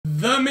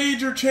the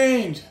major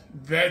change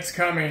that's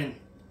coming.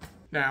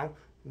 Now,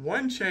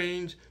 one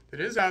change that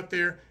is out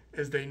there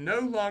is they no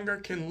longer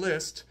can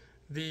list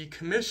the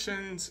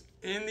commissions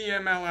in the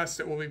MLS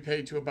that will be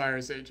paid to a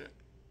buyer's agent.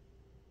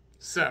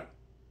 So,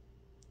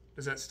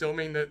 does that still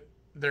mean that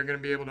they're going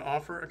to be able to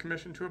offer a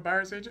commission to a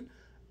buyer's agent?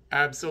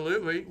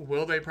 Absolutely.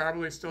 Will they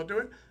probably still do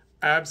it?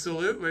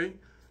 Absolutely.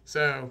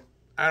 So,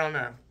 I don't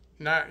know.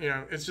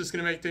 It's just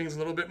going to make things a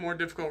little bit more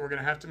difficult. We're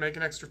going to have to make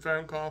an extra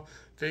phone call,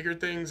 figure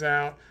things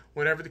out,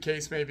 whatever the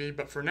case may be.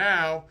 But for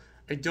now,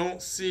 I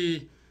don't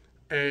see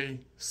a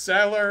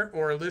seller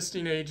or a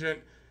listing agent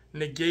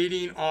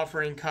negating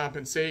offering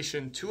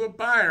compensation to a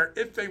buyer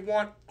if they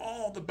want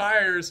all the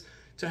buyers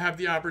to have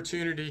the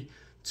opportunity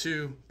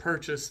to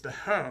purchase the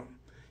home.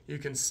 You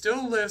can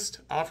still list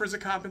offers of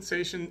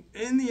compensation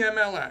in the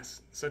MLS,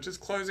 such as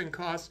closing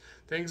costs,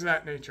 things of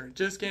that nature. It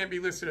just can't be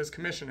listed as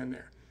commission in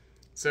there.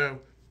 So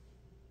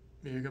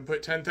you can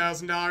put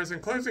 $10,000 in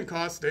closing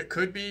costs that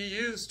could be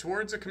used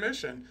towards a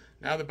commission.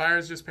 Now the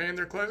buyer's just paying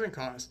their closing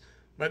costs,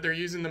 but they're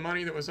using the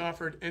money that was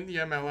offered in the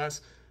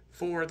MLS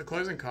for the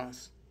closing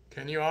costs.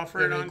 Can you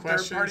offer it on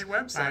third-party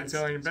websites? I'm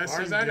telling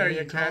investors, as I know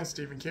you can.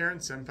 Stephen Karen,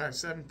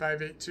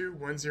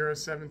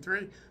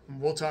 757-582-1073.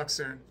 We'll talk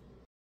soon.